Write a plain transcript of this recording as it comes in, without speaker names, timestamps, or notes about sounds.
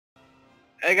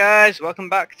Hey guys, welcome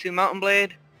back to Mountain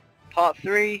Blade Part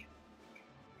 3.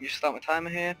 You just start my timer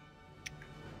here.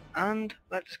 And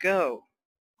let's go.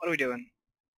 What are we doing?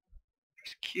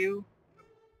 Press Q.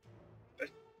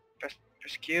 Press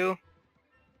Q.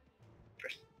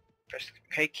 Press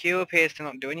okay, Q appears to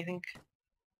not do anything.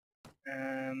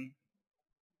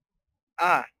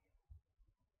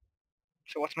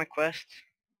 So what's my quest?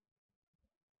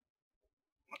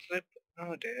 What's it?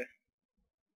 Oh dear.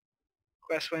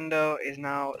 Quest window is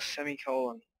now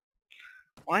semicolon.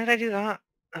 Why did I do that?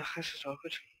 Ugh, this is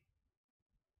awkward.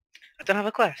 I don't have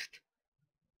a quest.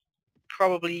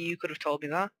 Probably you could have told me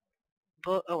that,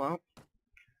 but oh well.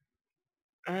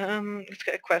 Let's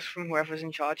get a quest from whoever's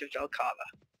in charge of Jalkala.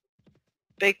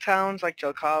 Big towns like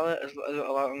Jalkala,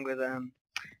 along with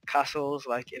castles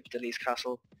like Ibdali's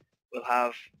castle, will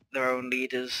have their own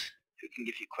leaders who can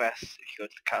give you quests if you go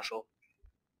to the castle,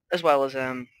 as well as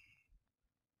to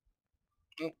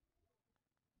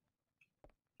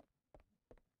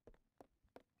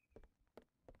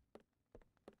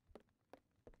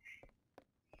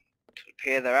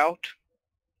appear they're out.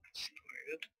 That's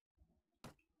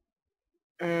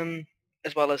very good.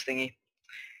 As well as thingy,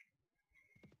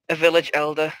 a village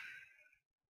elder,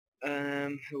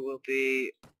 who will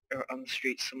be on the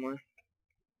street somewhere,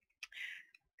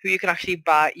 who you can actually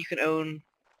buy. You can own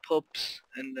pubs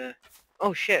and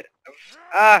oh shit!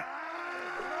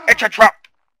 It's a trap!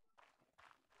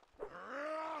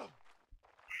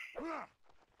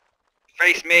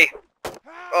 Face me!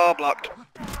 Oh, blocked.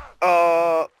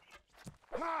 Oh,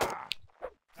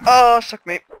 suck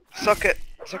me. Suck it.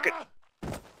 Suck it.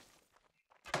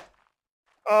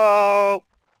 Oh.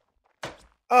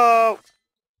 Oh.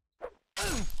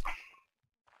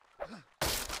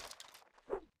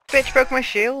 Bitch broke my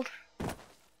shield.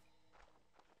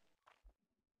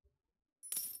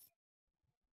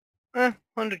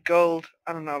 100 gold.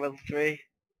 I don't know, level 3.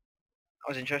 That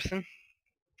was interesting.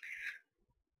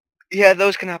 Yeah,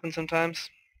 those can happen sometimes.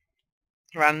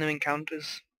 Random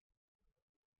encounters.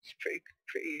 It's pretty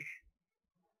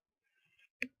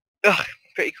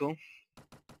cool.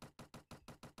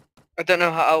 I don't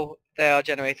know how they are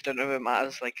generated. I don't know if it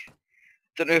matters. Like,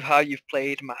 don't know if how you've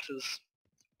played matters,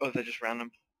 or they're just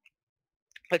random.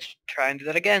 Let's try and do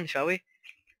that again, shall we?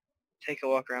 Take a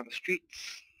walk around the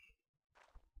streets.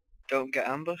 Don't get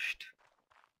ambushed.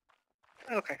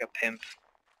 I look like a pimp.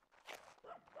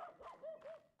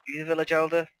 You the village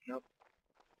elder? Nope.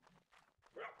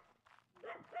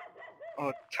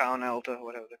 Or town elder,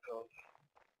 whatever they're called.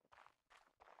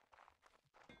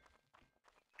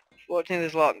 Fortunately,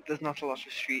 there's not a lot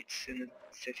of streets in the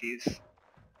cities.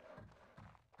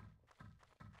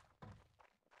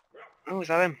 Oh, is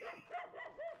that him?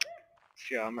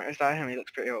 Yeah, is that him? He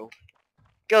looks pretty old.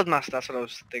 Guildmaster, that's what I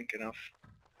was thinking of.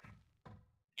 Do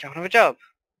you have another job?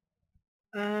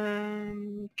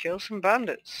 Kill some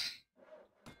bandits.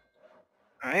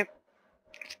 Alright,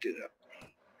 let's do that.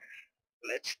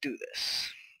 Let's do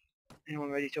this. Anyone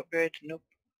ready to upgrade? Nope.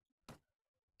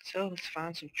 So, let's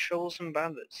find some trolls and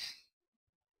bandits.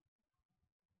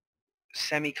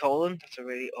 Semicolon, that's a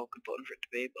really awkward button for it to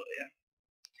be, but yeah.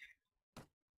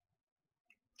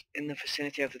 In the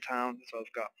vicinity of the town, that's all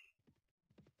I've got.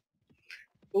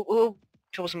 Oh,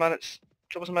 troublesome bandits.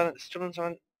 Troublesome bandits. Troublesome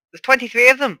bandits. There's 23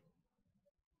 of them!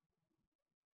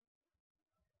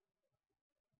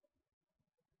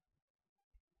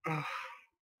 Oh.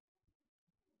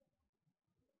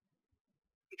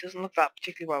 He doesn't look that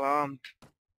particularly well armed.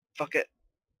 Fuck it.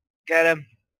 Get him.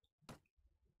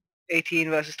 18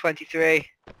 versus 23.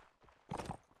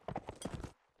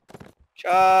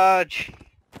 Charge!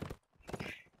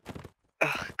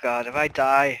 Oh god, if I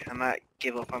die, I might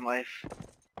give up on life.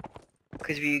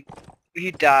 Because if you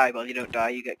die, well, you don't die,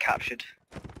 you get captured.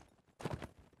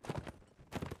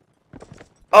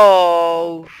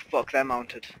 Oh, fuck, they're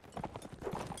mounted.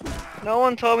 No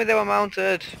one told me they were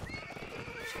mounted.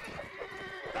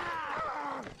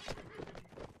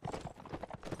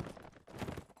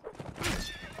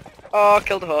 Oh,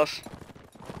 killed the horse.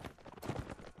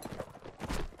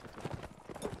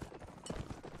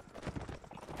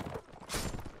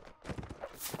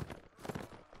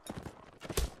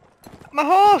 My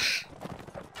horse!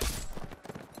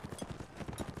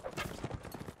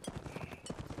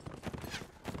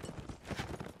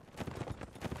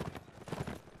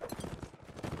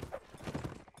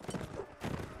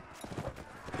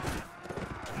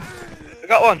 I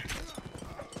got one.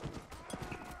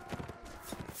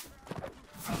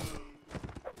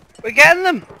 We're getting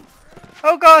them!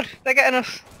 Oh god, they're getting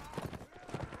us.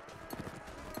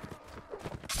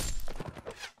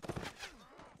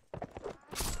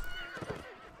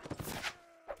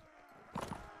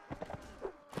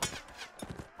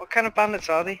 kind of bandits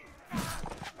are they? I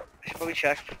should probably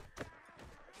check.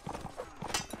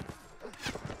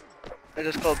 They're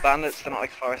just called bandits, they're not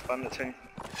like forest bandits or anything.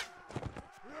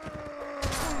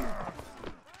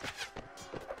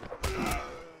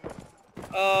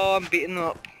 Oh, I'm beating them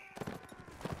up.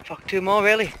 Fuck, 2 more,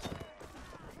 really?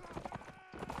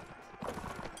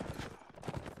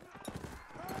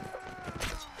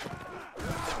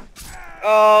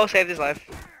 Oh, saved his life.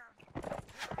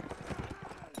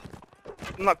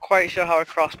 I'm not quite sure how a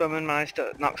crossbowman managed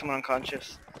to knock someone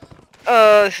unconscious.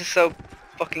 Oh, this is so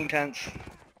fucking tense.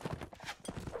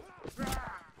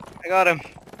 I got him.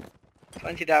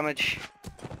 20 damage.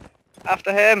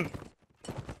 After him!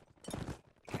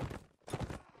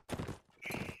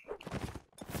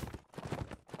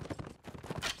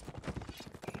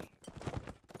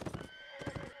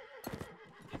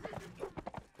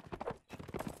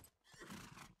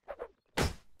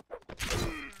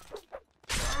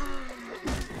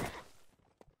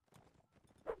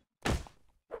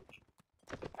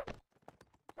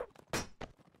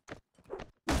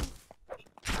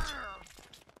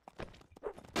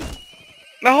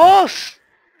 My horse!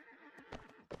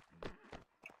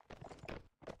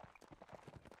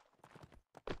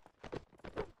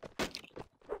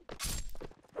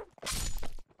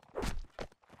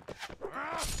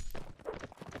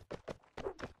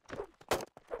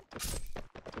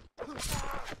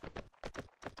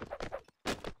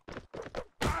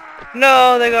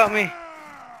 No, they got me.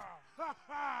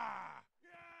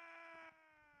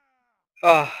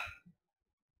 Oh.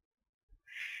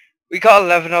 We got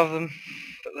 11 of them,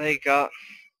 but they got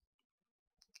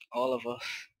all of us.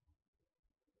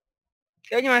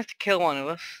 They only managed to kill one of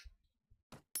us.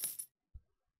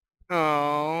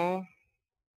 Oh,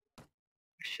 I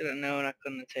should have known I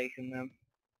couldn't have taken them.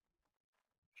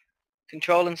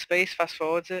 Control and space fast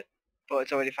forwards it, but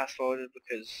it's already fast forwarded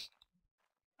because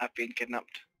I've been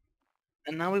kidnapped.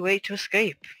 And now we wait to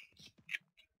escape.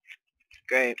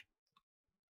 Great.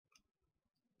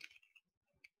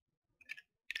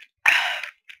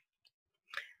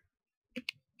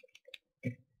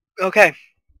 Okay,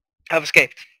 I've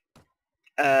escaped.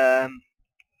 I've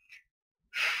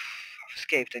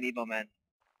escaped, I need more men.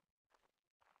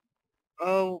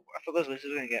 Oh, I thought those lizards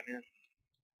were gonna get me then.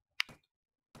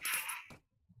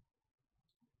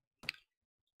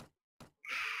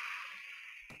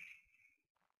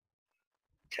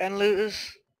 Ten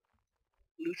looters.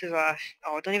 Looters Ash.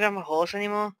 Oh, I don't even have my horse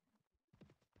anymore.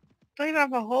 Don't even have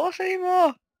my horse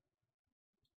anymore.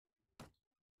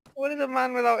 What is a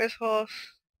man without his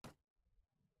horse?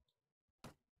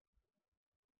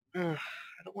 Ugh,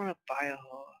 I don't want to buy a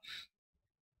horse.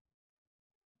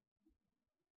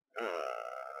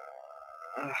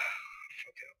 Fuck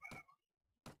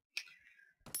it.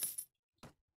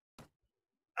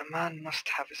 A man must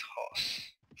have his horse,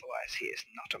 otherwise he is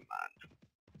not a man.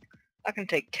 I can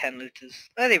take 10 looters.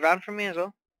 Oh, they ran from me as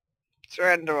well.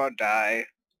 Surrender or die.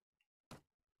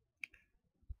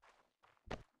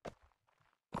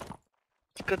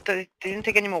 It's good that they didn't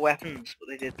take any more weapons, but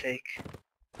they did take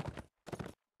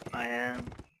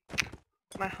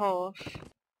my horse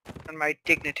and my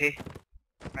dignity,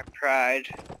 my pride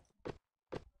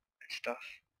and stuff.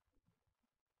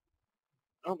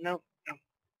 Oh no, no.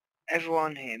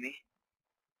 Everyone hear me.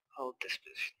 Hold this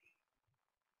position.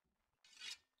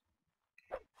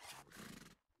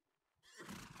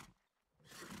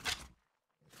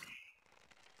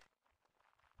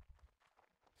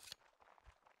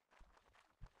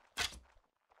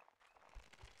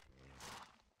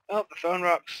 Oh, the phone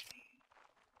rocks.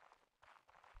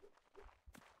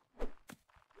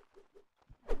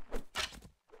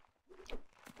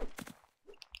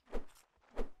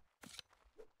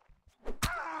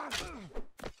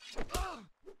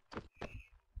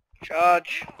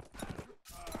 Charge.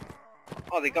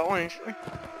 Oh, they got one instantly.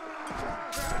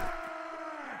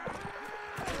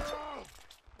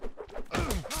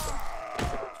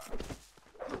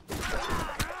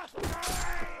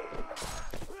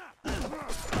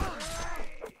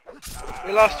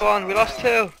 We lost one, we lost 2.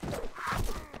 I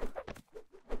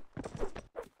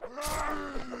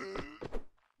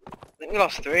think we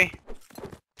lost 3.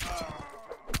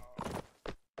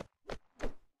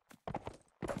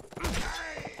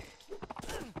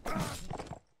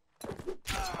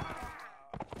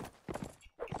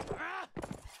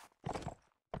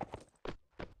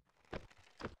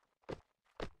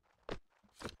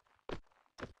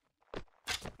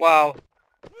 Wow.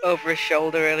 Over his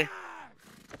shoulder, really.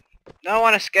 No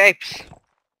one escapes.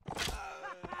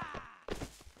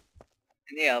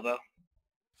 In the elbow.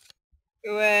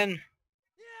 We win.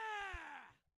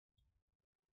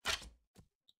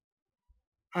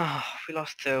 Oh, we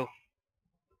lost 2.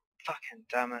 Fucking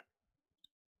damn it.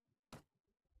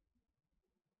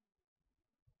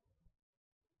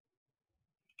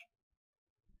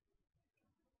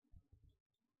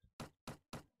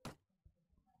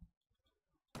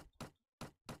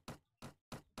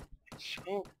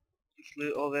 So, let's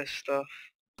loot all this stuff.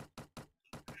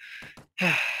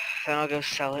 Then I'll go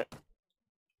sell it.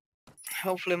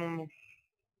 Hopefully I'm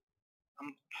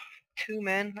 2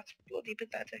 men, that's bloody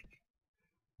pathetic.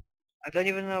 I don't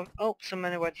even know. Oh, some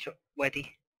men are ready to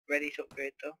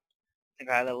upgrade though. I think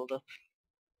I leveled up.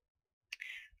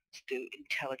 Let's do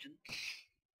intelligence.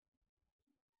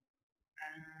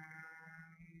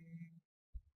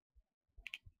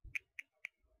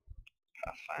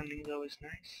 Pathfinding is always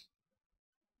nice.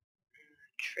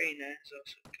 Trainer is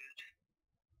also good.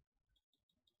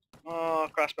 Oh,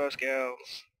 crossbow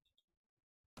skills.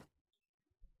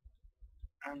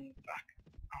 And back.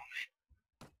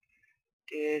 Oh,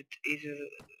 did either.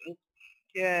 Oh,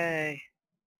 yay.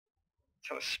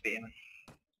 So a spearman.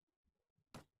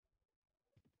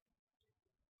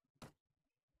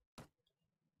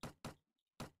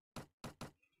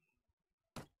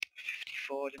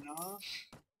 54 dinars.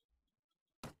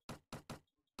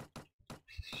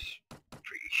 This is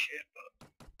pretty shit, but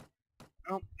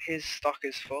oh, his stock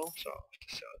is full, so I'll have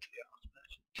to sell it to the arms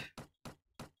merchant.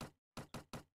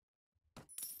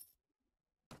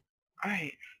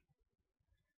 Alright.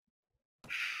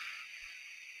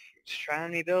 Let's try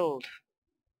and rebuild.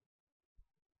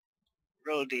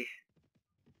 Roadie.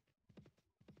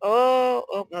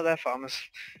 Oh no, they're farmers.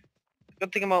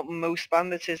 Good thing about most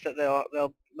bandits is that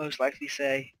they'll most likely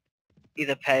say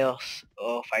either pay us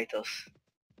or fight us.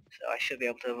 So I should be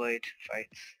able to avoid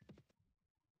fights.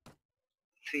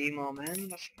 3 more men,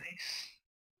 that's nice.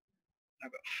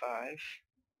 I've got 5.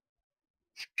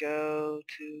 Let's go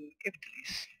to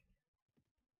Italy's.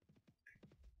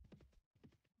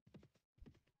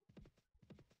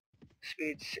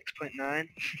 Speed 6.9.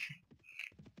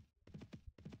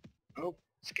 Oh,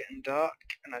 it's getting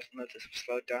dark, and I've noticed I've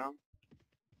slowed down.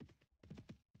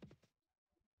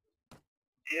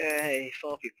 Yay,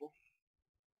 4 people.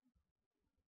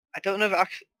 I don't know if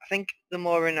actually, I think the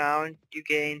more renown you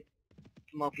gain,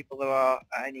 the more people there are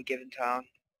at any given town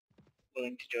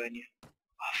willing to join you.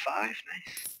 Oh, 5,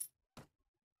 nice.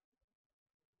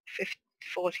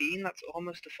 14, that's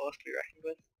almost a force to be reckoned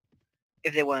with.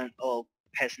 If they weren't all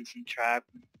peasants and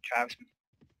tribesmen.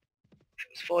 If it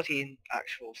was 14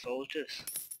 actual soldiers,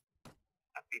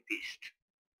 that'd be beast.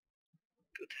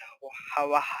 Good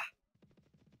Hawaha.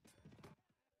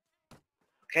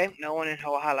 Okay, no one in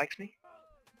Hawaha likes me.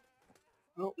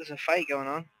 Oh, there's a fight going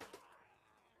on.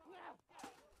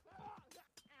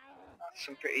 That's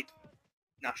some pretty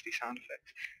nasty sound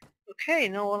effects. Okay,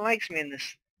 no one likes me in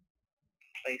this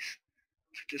place.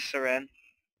 To just surrender.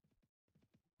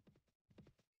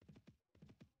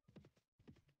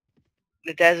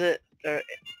 The desert, there.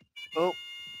 Oh,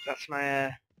 that's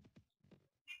my,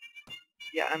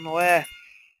 yeah, I'm aware.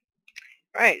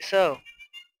 Right, so,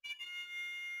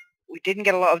 we didn't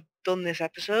get a lot of done this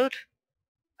episode.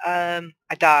 I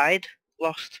died,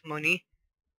 lost money,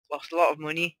 lost a lot of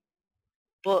money,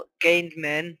 but gained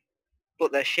men,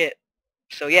 but they're shit.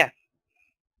 So yeah,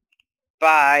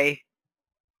 bye.